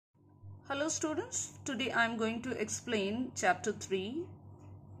Hello students, today I am going to explain chapter 3,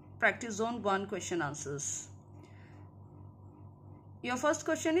 practice zone 1 question answers. Your first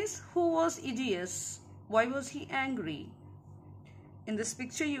question is, who was Aegeus? Why was he angry? In this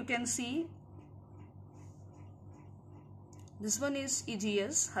picture you can see, this one is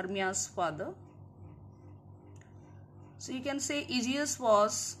Aegeus, Hermia's father. So you can say Aegeus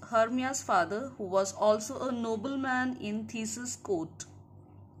was Hermia's father, who was also a nobleman in Theseus' court.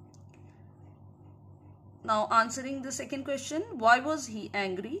 Now answering the second question, why was he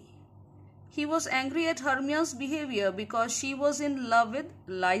angry? He was angry at Hermia's behavior because she was in love with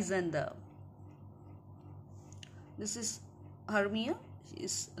Lysander. This is Hermia, she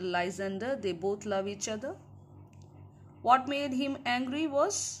is Lysander, they both love each other. What made him angry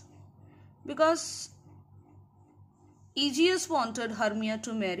was because Aegeus wanted Hermia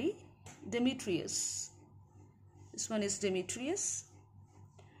to marry Demetrius. This one is Demetrius.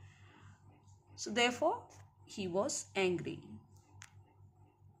 So therefore, he was angry.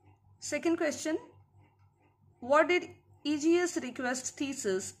 Second question, what did Aegeus request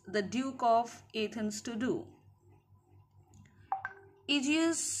Theseus, the Duke of Athens, to do?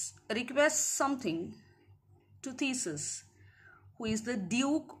 Aegeus requests something to Theseus, who is the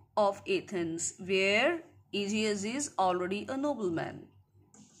Duke of Athens, where Aegeus is already a nobleman.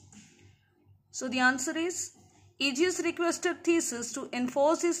 So the answer is, Aegeus requested Theseus to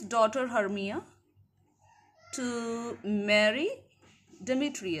enforce his daughter Hermia to marry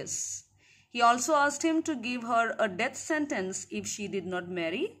Demetrius. He also asked him to give her a death sentence if she did not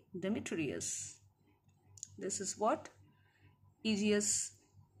marry Demetrius. This is what Aegeus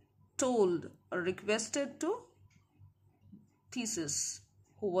told or requested to Theseus,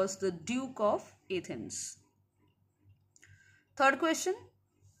 who was the Duke of Athens. Third question,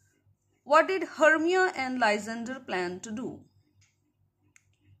 what did Hermia and Lysander plan to do?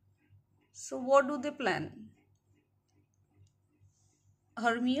 So what do they plan?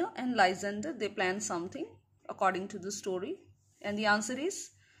 Hermia and Lysander, they plan something according to the story. And the answer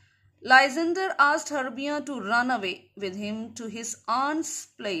is, Lysander asked Hermia to run away with him to his aunt's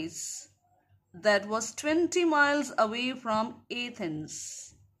place that was 20 miles away from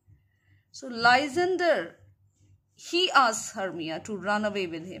Athens. So Lysander, he asked Hermia to run away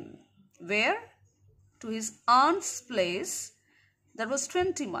with him. Where? To his aunt's place that was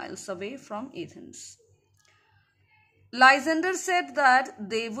 20 miles away from Athens. Lysander said that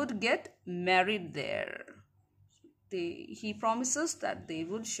they would get married there. He promises that they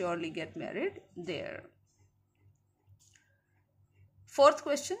would surely get married there. Fourth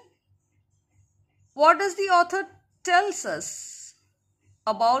question, what does the author tells us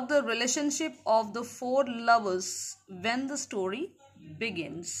about the relationship of the four lovers when the story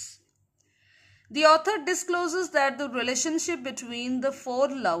begins? The author discloses that the relationship between the four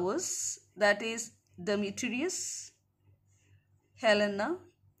lovers, that is Demetrius, Helena,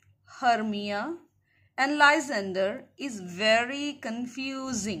 Hermia, and Lysander, is very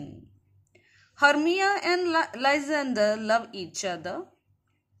confusing. Hermia and Lysander love each other.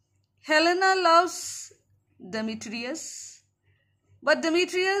 Helena loves Demetrius, but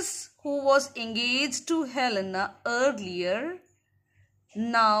Demetrius, who was engaged to Helena earlier,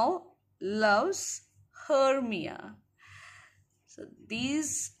 now loves Hermia. So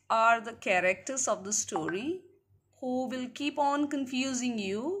these are the characters of the story who will keep on confusing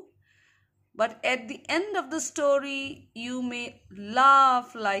you, but at the end of the story you may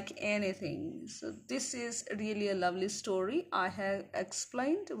laugh like anything. So this is really a lovely story. I have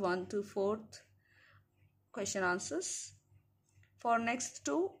explained 1 to 4th question answers. For next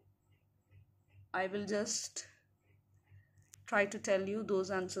 2, I will just try to tell you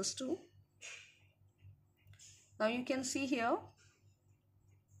those answers too. Now you can see here.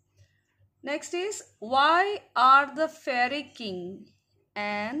 Next is, why are the fairy king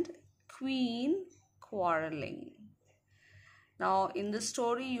and queen quarreling? Now in the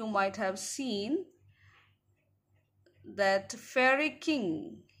story you might have seen that fairy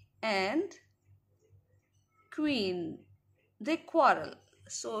king and queen, they quarrel.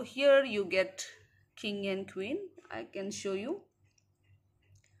 So here you get king and queen. I can show you.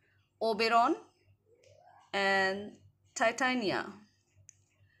 Oberon and Titania.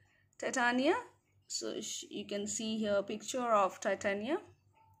 Titania, so you can see here a picture of Titania.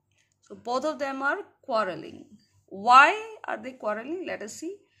 So both of them are quarreling. Why are they quarreling? Let us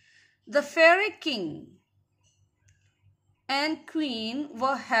see. The fairy king and queen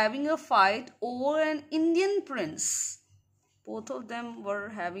were having a fight over an Indian prince. Both of them were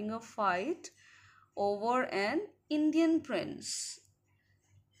having a fight over an Indian prince.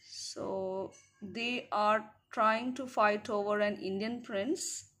 So they are trying to fight over an Indian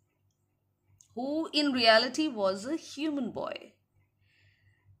prince. who in reality was a human boy.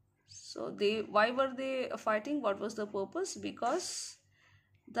 So why were they fighting? What was the purpose? Because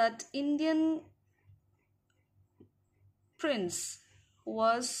that Indian prince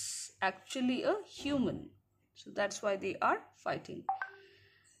was actually a human. So that's why they are fighting.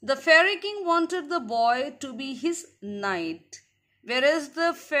 The fairy king wanted the boy to be his knight, whereas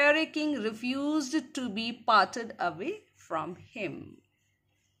the fairy king refused to be parted away from him.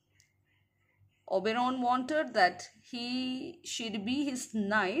 Oberon wanted that he should be his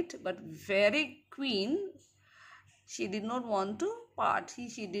knight, but fairy queen, she did not want to part.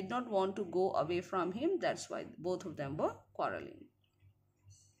 She did not want to go away from him. That's why both of them were quarreling.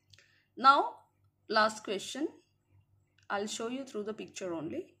 Now, last question. I'll show you through the picture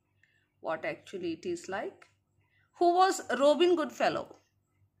only what actually it is like. Who was Robin Goodfellow?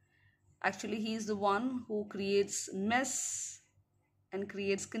 Actually, he is the one who creates mess and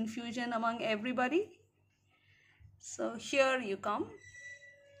creates confusion among everybody. So here you come.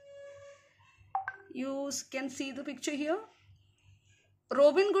 You can see the picture here.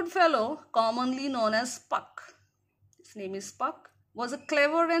 Robin Goodfellow, commonly known as Puck, his name is Puck, was a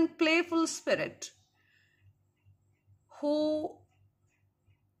clever and playful spirit who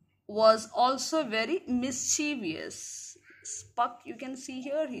was also very mischievous. Puck, you can see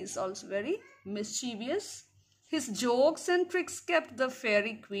here, he is also very mischievous. His jokes and tricks kept the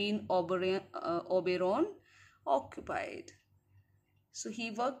fairy queen Oberon occupied. So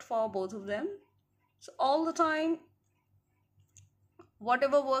he worked for both of them. So all the time,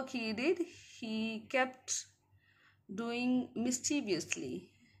 whatever work he did, he kept doing mischievously,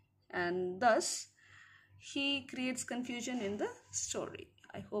 and thus he creates confusion in the story.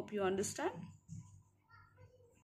 I hope you understand.